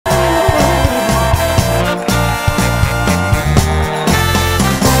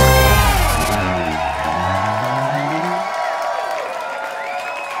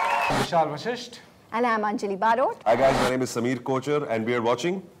Vishal Vashishtha. And I'm Anjali Barot. Hi guys, my name is Kochhar and we are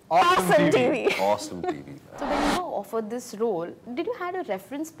watching Awesome TV. Awesome TV. So when you were offered this role, did you had a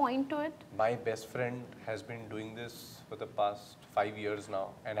reference point to it? My best friend has been doing this for the past 5 years now,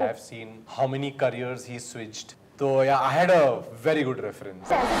 and I have seen how many careers he switched. So yeah, I had a very good reference.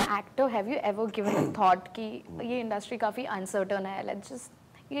 So as an actor, have you ever given a thought कि ये industry काफी uncertain है? Let's just,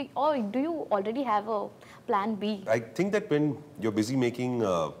 or do you already have a plan B? I think that when you're busy making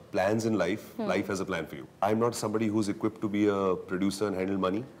plans in life, life has a plan for you. I'm not somebody who's equipped to be a producer and handle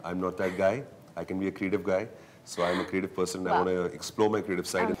money. I'm not that guy. I can be a creative guy. So I'm a creative person. I want to explore my creative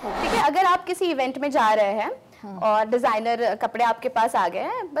side. ठीक है, अगर आप किसी event में जा रहे हैं और डिजाइनर कपड़े आपके पास आ गए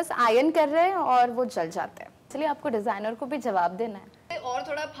हैं, बस आयरन कर रहे हैं और वो जल जाते हैं, इसलिए आपको डिजाइनर को भी जवाब देना है और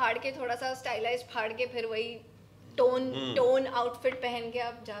थोड़ा फाड़ के, थोड़ा सा स्टाइलाइज फाड़ के, फिर वही टोन आउटफिट पहन के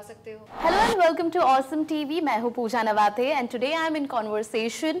आप जा सकते हो. Hello and welcome to Awesome TV. मैं हूँ पूजा Navathe and today I am in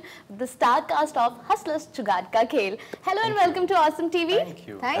conversation with the star cast of Hustlers जुगाड़ का खेल. Hello and welcome to Awesome TV. Thank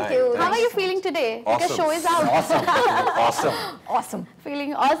you. Thank you. How are you feeling today? Awesome. Because show is out. Awesome. Awesome.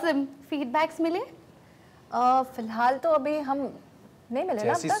 Feeling awesome. Feedbacks मिले? फिलहाल तो अभी हम नहीं मिले ना.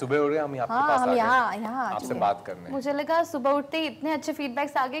 जैसी सुबह हो रही हम यहाँ हाँ, हम यहाँ आपसे बात करने. मुझे लगा सुबह उठते ही इतने अच्छे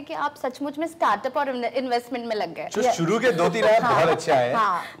फीडबैक्स आ गए कि आप सचमुच में स्टार्टअप और इन्वेस्टमेंट में लग गए. जो शुरू के 2-3 आए बहुत अच्छे आए,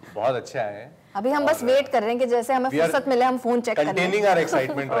 बहुत अच्छे आए. अभी हम बस वेट कर रहे हैं कि जैसे हमें फुर्सत मिले हम फोन चेक करें. Containing our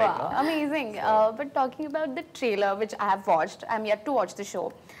excitement right now. Amazing. But talking about the trailer which I have watched, I'm yet to watch the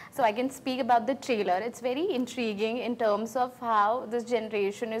show. So I can speak about the trailer. It's very intriguing in terms of how this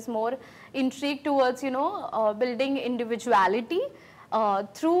generation is more intrigued towards, building individuality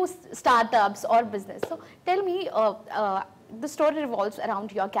through startups or business. So tell me, the story revolves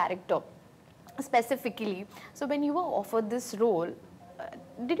around your character specifically. So when you were offered this role,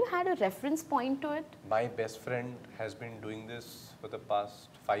 did you had a reference point to it? My best friend has been doing this for the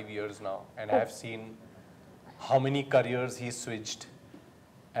past 5 years now, and I have seen how many careers he switched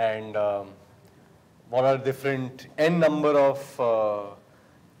and what are different n number of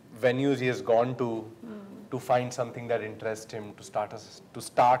venues he has gone to find something that interests him, to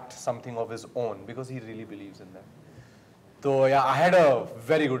start something of his own, because he really believes in that. So yeah, I had a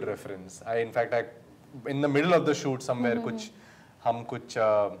very good reference. In fact, in the middle of the shoot somewhere, हम कुछ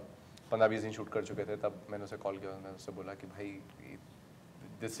 15-20 दिन shoot कर चुके थे, तब मैंने उसे call किया, मैंने उससे बोला कि भाई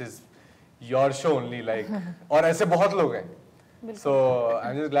this is your show only, like, और ऐसे बहुत लोग हैं. So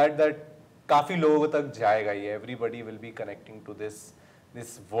I'm just glad that काफी लोगों तक जाएगा ये. Everybody will be connecting to this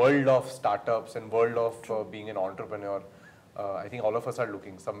world of startups and world of being an entrepreneur. I think all of us are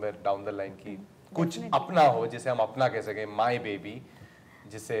looking somewhere down the line कि कुछ अपना हो जिसे हम अपना कह सकें, my baby,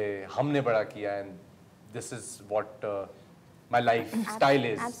 जिसे हमने बड़ा किया, and this is what my lifestyle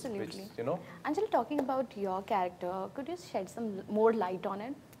is. Absolutely. Which, Anjali, talking about your character, could you shed some more light on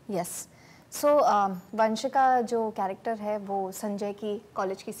it? Yes. So Vanshika जो कैरेक्टर है वो संजय की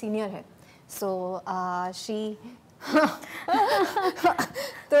कॉलेज की सीनियर है. So she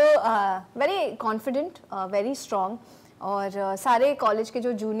तो very confident, very strong, और सारे college के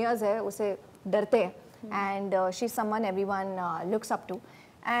जो जूनियर्स है उसे डरते हैं, and she's someone everyone looks up to,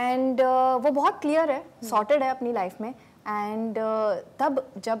 and वो बहुत क्लियर है, sorted है अपनी लाइफ में. एंड तब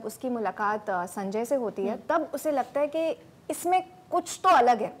जब उसकी मुलाकात संजय से होती है, तब उसे लगता है कि इसमें कुछ तो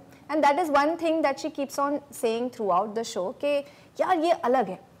अलग है. And that is one thing that she keeps on saying through out the show कि यार ये अलग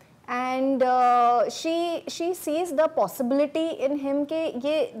है. And she sees the possibility in him कि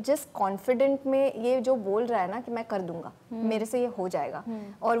ये जिस कॉन्फिडेंट में ये जो बोल रहा है ना कि मैं कर दूंगा, मेरे से ये हो जाएगा,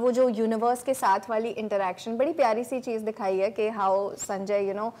 और वो जो यूनिवर्स के साथ वाली इंटरेक्शन, बड़ी प्यारी सी चीज़ दिखाई है कि how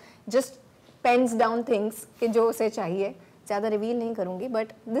Sanjay just pens down things कि जो उसे चाहिए. ज़्यादा रिवील नहीं करूँगी,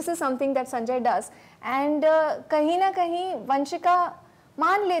 but this is something that Sanjay does. And कहीं ना कहीं वंशिका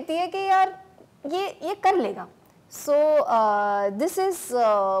मान लेती है कि यार ये कर लेगा. So this is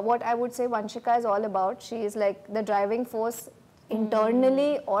what I would say Vanshika is all about. She is like the driving force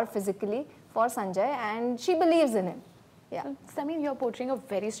internally or physically for Sanjay, and she believes in him. Yeah. Samir, you're portraying a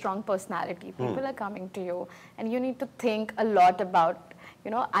very strong personality. People are coming to you and you need to think a lot about,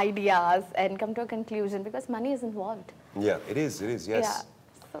 ideas and come to a conclusion because money is involved. Yeah, it is, yes.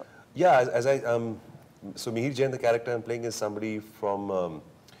 Yeah. So, so Mihir Jain, the character I'm playing, is somebody from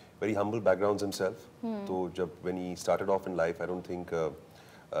very humble backgrounds himself. So when he started off in life, I don't think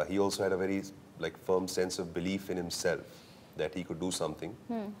he also had a very firm sense of belief in himself that he could do something.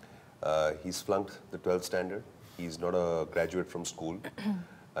 He's flunked the 12th standard. He's not a graduate from school.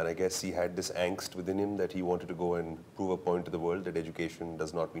 And I guess he had this angst within him that he wanted to go and prove a point to the world that education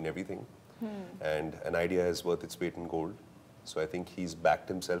does not mean everything. And an idea is worth its weight in gold. So I think he's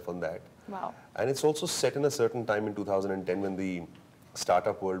backed himself on that. wow. And it's also set in a certain time in 2010 when the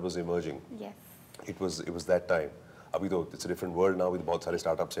startup world was emerging. Yes. It was that time. Abhi though it's a different world now with बहुत सारे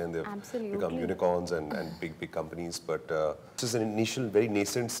startups and they've Absolutely. become unicorns and big companies. But this is an initial very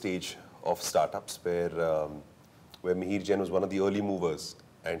nascent stage of startups where Mihir Jain was one of the early movers,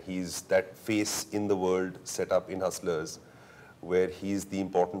 and he's that face in the world set up in Hustlers, where he's the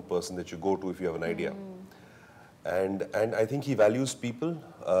important person that you go to if you have an idea. And I think he values people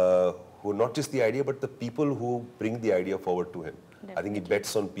who are not just the idea, but the people who bring the idea forward to him. Definitely. I think he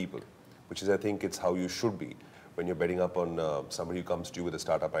bets on people, which is, I think, it's how you should be when you're betting up on somebody who comes to you with a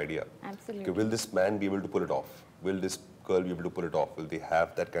startup idea. Absolutely. Okay, will this man be able to pull it off? Will this girl be able to pull it off? Will they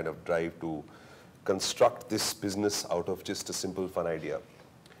have that kind of drive to construct this business out of just a simple, fun idea?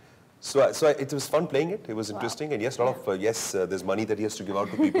 So it was fun playing it. It was interesting, and yes, a lot of there's money that he has to give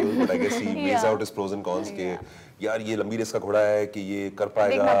out to people, but I guess he weighs out his pros and cons. कि यार ये लंबी race का घोड़ा है कि ये कर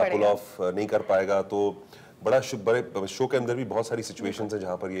पाएगा, pull off नहीं कर पाएगा, तो बड़े शो के अंदर भी बहुत सारी situations हैं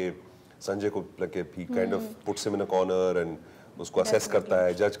जहाँ पर ये संजय को like he kind of puts him in a corner and उसको assess करता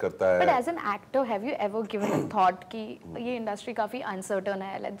है, judge करता है. But as an actor, have you ever given a thought कि ये industry काफी uncertain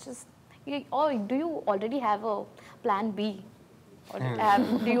है? Let's just, or do you already have a plan B? Or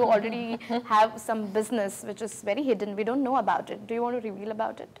do you already have some business which is very hidden? We don't know about it. Do you want to reveal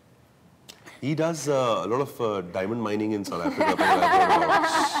about it? He does a lot of diamond mining in South Africa.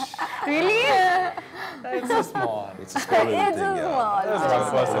 Really? It's a small. It's a small little It's thing, a yeah. small.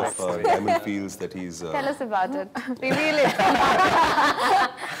 A lot of diamond fields that he's. Tell us about it. Reveal it. But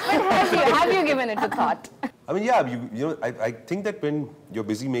have you given it a thought? I mean, yeah, you know, I think that when you're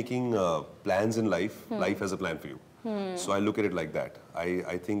busy making plans in life, life has a plan for you. So I look at it like that.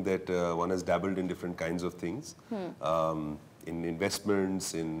 I think that one has dabbled in different kinds of things, in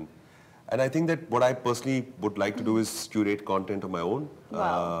investments, and I think that what I personally would like to do is curate content of my own,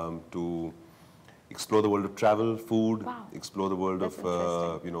 to explore the world of travel, food, explore the world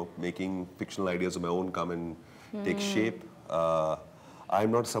of, you know, making fictional ideas of my own come and take shape.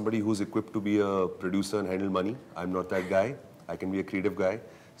 I'm not somebody who's equipped to be a producer and handle money. I'm not that guy. I can be a creative guy.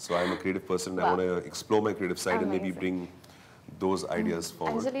 So I'm a creative person and I want to explore my creative side and maybe bring those ideas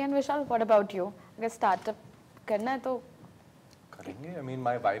forward. Anjali and Vishal, what about you? अगर startup करना है तो करेंगे. I mean,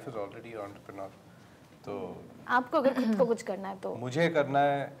 my wife is already an entrepreneur. तो आपको अगर खुद को कुछ करना है तो मुझे करना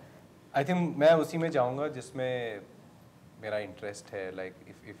है. I think मैं उसी में जाऊँगा जिसमें मेरा interest है. Like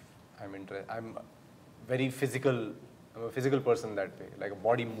if I'm interested, I'm very physical. I'm a physical person that way. Like a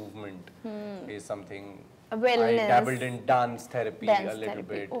body movement is something. Wellness. I dabbled in dance therapy a little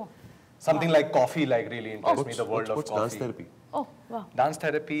bit. Oh. Something like coffee, like really interests me. The world of what's coffee. dance therapy? Oh, wow. Dance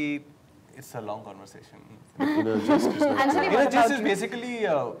therapy, it's a long conversation. Inner gist is not Anjali, Inner what gist about is you? basically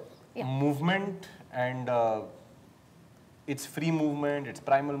movement, and it's free movement, it's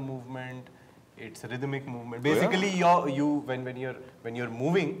primal movement, it's rhythmic movement. Basically, when you're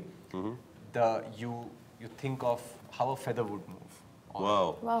moving, you think of how a feather would move.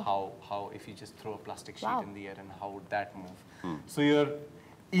 Or how if you just throw a plastic sheet in the air and how would that move. So you're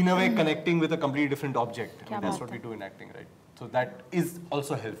in a way connecting with a completely different object. I mean, that's what we do in acting, right? So that is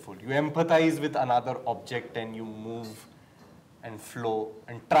also helpful. You empathize with another object and you move and flow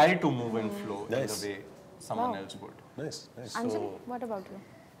and try to move and flow in the way someone else would. Nice, nice. Anjali, what about you?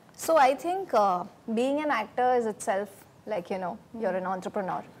 So I think being an actor is itself, like, you know, you're an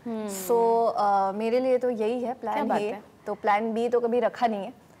entrepreneur. So मेरे लिए तो यही है plan A. तो plan B तो कभी रखा नहीं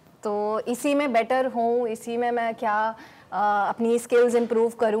है. तो इसी में better हूँ, इसी में मैं क्या अपनी skills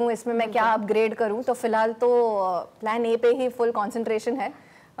improve करूँ, इसमें मैं क्या upgrade करूँ. तो फिलहाल तो plan A पे ही full concentration है.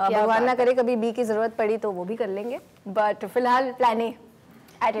 भगवान ना करे कभी B की ज़रूरत पड़ी तो वो भी कर लेंगे. But फिलहाल plan A.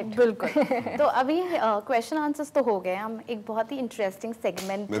 बिल्कुल. तो अभी क्वेश्चन आंसर्स तो हो गए. हम एक बहुत ही इंटरेस्टिंग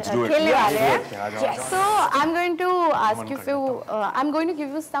सेगमेंट खेलने वाले हैं. So I'm going to ask you few. I'm going to give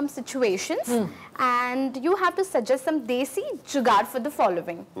you some situations, and you have to suggest some desi jugaad for the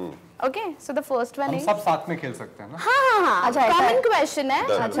following. Okay. So the first one is. हम सब साथ में खेल सकते हैं ना? हाँ. Common question है.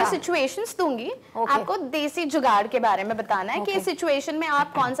 मैं situations दूंगी. आपको देसी जुगाड़ के बारे में बताना है कि इस situation में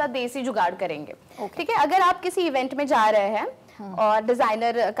आप कौन सा देसी जुगाड़ करेंगे. ठीक है. अगर आप किसी इवेंट में जा रहे हैं और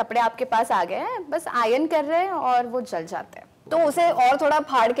डिजाइनर कपड़े आपके पास आ गए हैं, बस आयरन कर रहे हैं और वो जल जाते हैं, तो उसे और थोड़ा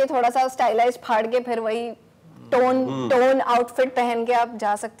फाड़ के, थोड़ा सा स्टाइलाइज फाड़ के फिर वही टोन आउटफिट पहन के आप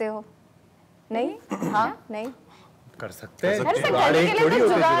जा सकते हो. नहीं? हाँ, नहीं कर सकते हैं.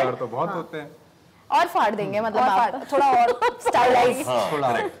 जुगाड़ तो बहुत होते हैं. और फाड़ देंगे मतलब आप थोड़ा और स्टाइलाइज.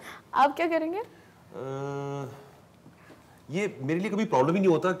 आप क्या करेंगे? ये मेरे लिए कभी प्रॉब्लम ही नहीं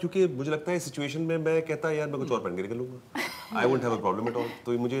होता क्योंकि मुझे लगता है सिचुएशन में मैं कहता यार मैं कुछ और पहन के निकल लूंगा. I won't have a problem at all.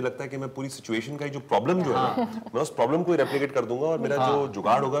 तो मुझे लगता है कि मैं पूरी सिचुएशन का जो प्रॉब्लम जो है ना, मैं उस प्रॉब्लम को रेप्लिकेट कर दूंगा और मेरा जो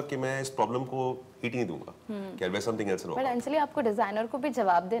जुगाड़ होगा कि मैं इस प्रॉब्लम को हिट नहीं दूंगा कि I'll wear something else but Anjali आपको डिजाइनर को भी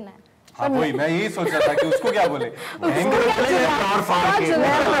जवाब देना है. हाँ वही मैं यही सोच रहा था कि उसको क्या बोले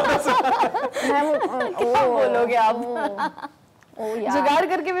क्या बोलोगे आप? जुगाड़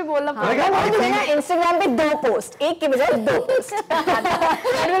करके भी बोलना पड़ेगा. इंस्टाग्राम पे 2 पोस्ट, एक के बजाय 2 post.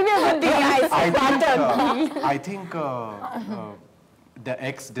 I think the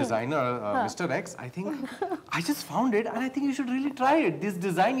ex-designer, Mr. X, I think I just found it and I think you should really try it. This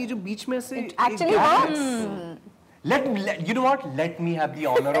design, ये जो बीच में से It actually works. Let you know what? Let me have the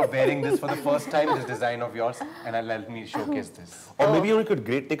honor of wearing this for the first time. This design of yours, and let me showcase this. Or maybe you could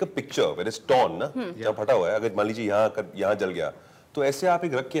take a picture where it's torn, ना, जहाँ फटा हुआ है. अगर मान लीजिए यहाँ जल गया, तो ऐसे आप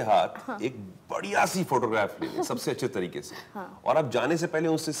एक रख के हाथ एक बढ़िया सी फोटोग्राफ ले सबसे अच्छे तरीके से और आप जाने से पहले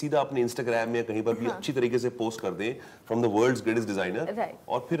उससे सीधा अपने इंस्टाग्राम या कहीं पर भी अच्छी तरीके से पोस्ट कर दें from the world's greatest designer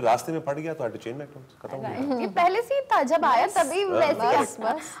और फिर रास्ते में फट गया तो चेंज बैक खत्म हो गया. ये पहले से ही था जब आया तभी वैसे.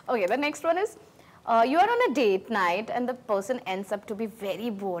 Okay the next one is you are on a date night and the person ends up to be very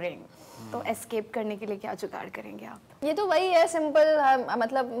boring. तो एस्केप करने के लिए क्या जुगाड़ करेंगे आप? ये तो वही है सिंपल.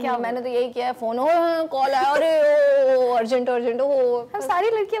 मतलब क्या मैंने तो यही किया है. फोन हो, कॉल आया, अरे ओ अर्जेंट हो. हम सारी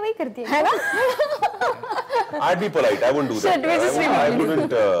लड़कियां वही करती हैं, है ना? I'd be polite. I wouldn't do that. I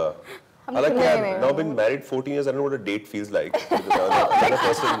wouldn't. Like I've now been married 14 years. I don't know what a date feels like. Another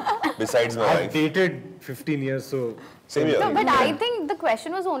person besides my wife. I've dated 15 years, so. Same here. No, but I think the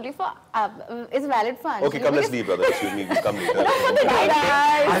question was only for is valid for Anjali. Okay, come let's leave, brother. Excuse me, come leave.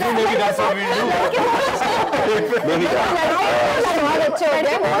 I think maybe that's what we'll do. Maybe बहुत अच्छे होते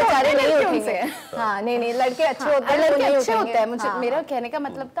हैं, बहुत सारे नहीं उठेंगे. हाँ नहीं लड़के अच्छे होते हैं, लड़के अच्छे होते हैं. मुझे मेरा कहने का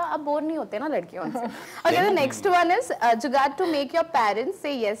मतलब था आप बोर नहीं होते ना लड़कियों से. Okay, the next one is जुगाड़ to make your parents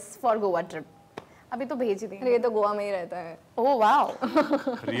say yes for Goa trip. अभी तो भेज ही देंगे. ये तो गोवा में ही रहता है. Oh wow.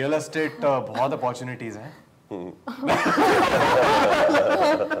 Real estate बहुत opportunities हैं.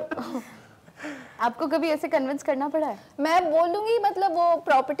 आपको कभी ऐसे कन्विंस करना पड़ा है? मैं बोल दूंगी, मतलब वो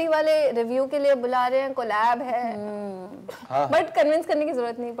प्रॉपर्टी वाले रिव्यू के लिए बुला रहे हैं, कोलैब है, बट कन्विंस करने की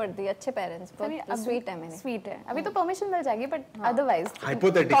जरूरत नहीं पड़ती. अच्छे पेरेंट्स, बहुत स्वीट है. मैंने स्वीट है. अभी तो परमिशन मिल जाएगी, बट अदरवाइज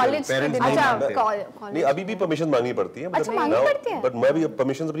हाइपोथेटिकल पेरेंट्स नहीं, अभी भी परमिशन मांगनी पड़ती है. अच्छा, मांगनी पड़ती है. बट मैं भी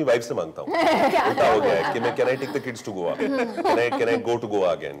परमिशन अपनी वाइफ से मांगता हूँ. उल्टा हो गया है कि मैं can I take the kids to Goa, can I go to Goa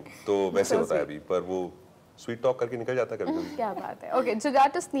again. तो वैसे होता है अभी, पर वो स्वीट टॉक करके निकल जाता है कभी. क्या बात है. ओके, जुगाड़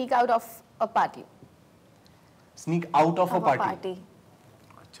to sneak out of a party. Sneak out of a party.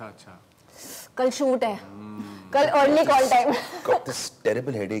 अच्छा. कल शूट है, कल early call time. Got this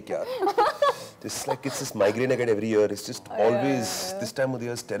terrible headache, yaar. This like it's this migraine I get every year. It's just always this time of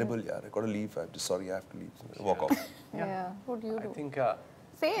the year is terrible, yaar. I gotta leave. I'm just sorry, I have to leave. Walk off. Yeah. What do you do? I think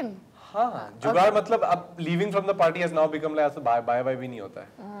Same. हाँ, जुगाड़ मतलब अब leaving from the party has now become like bye bye भी नहीं होता है.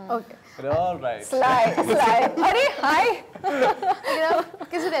 Okay, alright. Slide. अरे हाय. आप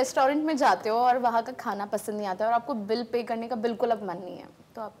किसी रेस्टोरेंट में जाते हो और वहाँ का खाना पसंद नहीं आता और आपको बिल पे करने का बिल्कुल अब मन नहीं है,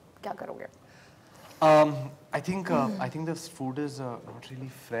 तो आप क्या करोगे? I think this food is not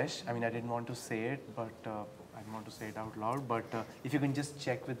really fresh. I mean, I didn't want to say it, but I didn't want to say it out loud. But if you can just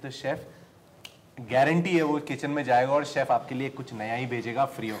check with the chef, guarantee है वो kitchen में जाएगा और chef आपके लिए कुछ नया ही भेजेगा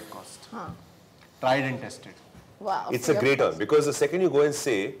free of cost. Tried and tested. Wow, it's a great earn because the second you go and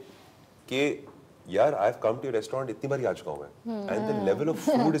से कि यार I have come to your restaurant, इतनी बार आ चुका हूं मैं, and the level of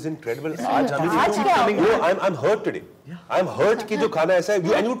food is incredible. आज I am hurt today. I am hurt कि जो खाना ऐसा है,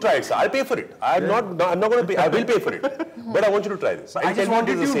 एंड यू ट्राई इट. आई पे for it. I am not gonna pay. I will pay for it, but I want you to try this. I just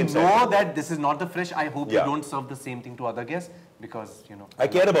wanted you to know that this is not the fresh. I hope you don't serve the same thing to other guests because you know I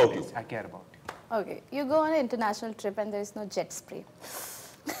care about you. I care about you. Okay, you go on an international trip and there is no jet spray.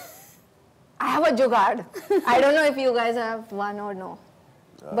 I have a जुगाड़. I don't know if you guys have one or no.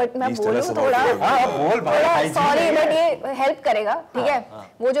 But मैं बोलूँ थोड़ा, sorry but ये help करेगा, ठीक है?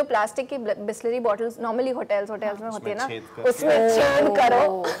 वो जो प्लास्टिक की बिस्लरी बॉटल्स नॉर्मली होटल्स में होती है ना, उसमें छेद करो,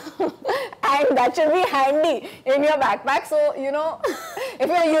 and that should be handy in your backpack. So you know, if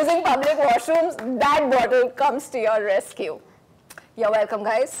you are using public washrooms, that bottle comes to your rescue. You're welcome,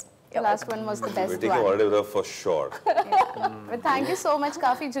 guys. The last one was the best We're taking one. order for sure. But thank you so much.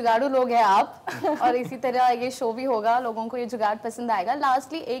 काफी जुगाड़ू लोग हैं आप, और इसी तरह ये show भी होगा, लोगों को ये जुगाड़ पसंद आएगा.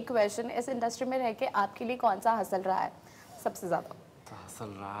 लास्टली एक क्वेश्चन, इस इंडस्ट्री में रह के आपके लिए कौन सा हसल रहा है सबसे ज्यादा?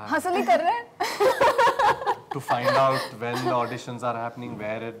 हसल ही कर रहे हैं. To find out when the auditions are happening,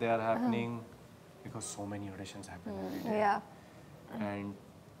 where they are happening, because so many auditions happen every day. Yeah. And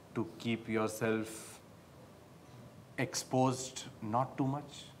to keep yourself exposed, not too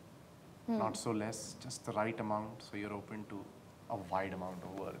much, not so less, just the right amount, so you're open to a wide amount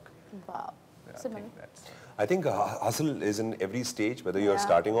of work. Wow. Simon? I think hustle is in every stage, whether you're Yeah.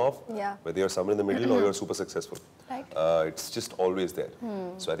 starting off, Yeah. whether you're somewhere in the middle or you're super successful. Right. It's just always there.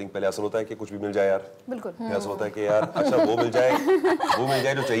 So I think पहले hustle होता है कि कुछ भी मिल जाए यार. बिल्कुल. फिर हसल होता है कि यार अच्छा वो मिल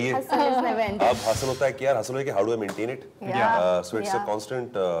जाए जो चाहिए. Hustle is never ending. अब हसल होता है कि यार हसल है कि how do I maintain it? Yeah. So it's a Yeah.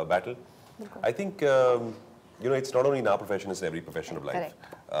 constant battle. I think it's not only in our profession, it's in every profession of life.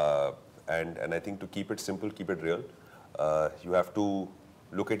 And I think to keep it simple, keep it real, you have to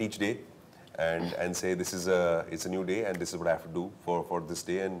look at each day and say this is it's a new day and this is what I have to do for this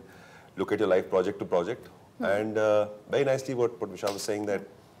day, and look at your life project to project. And very nicely what Vishal was saying, that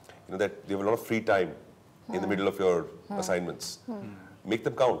that you have a lot of free time in the middle of your assignments. Make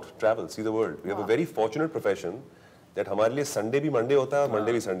them count. Travel, see the world. We have a very fortunate profession that हमारे लिए Sunday भी Monday होता है और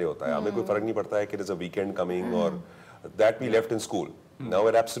Monday भी Sunday होता है. हमें कोई फर्क नहीं पड़ता है कि there's a weekend coming or that we left in school. Now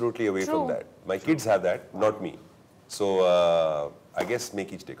we're absolutely away from that. My kids have that, not me. So I guess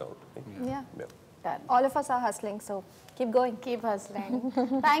make each day count. Yeah. Done. All of us are hustling, so keep going. Keep hustling.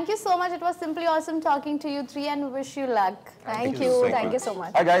 Thank you so much. It was simply awesome talking to you three, and wish you luck. Thank you. Thank you so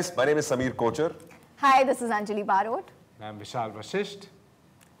much. Hi guys, my name is Samir Kochhar. Hi, this is Anjali Barot. I'm Vishal Vashishtha.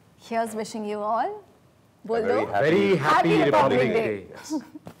 Here's wishing you all. A very Boldo. happy Very happy Happy Republic Republic Day. Day. Yes.